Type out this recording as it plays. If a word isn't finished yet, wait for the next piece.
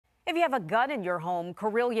If you have a gun in your home,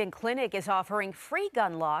 Carilion Clinic is offering free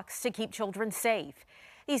gun locks to keep children safe.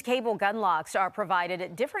 These cable gun locks are provided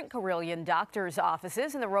at different Carilion doctors'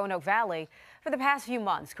 offices in the Roanoke Valley. For the past few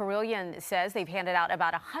months, Carilion says they've handed out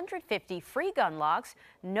about 150 free gun locks,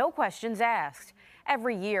 no questions asked.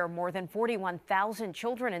 Every year, more than 41,000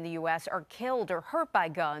 children in the U.S. are killed or hurt by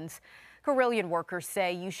guns. Carilion workers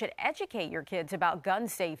say you should educate your kids about gun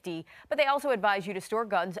safety, but they also advise you to store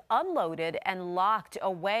guns unloaded and locked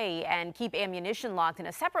away and keep ammunition locked in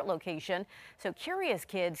a separate location so curious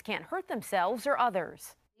kids can't hurt themselves or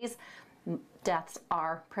others. These deaths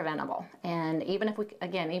are preventable, and even if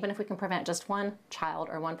we can prevent just one child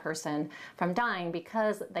or one person from dying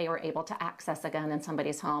because they were able to access a gun in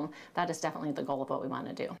somebody's home, that is definitely the goal of what we want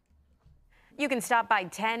to do. You can stop by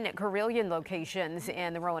 10 Carilion locations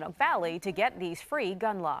in the Roanoke Valley to get these free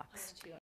gun locks.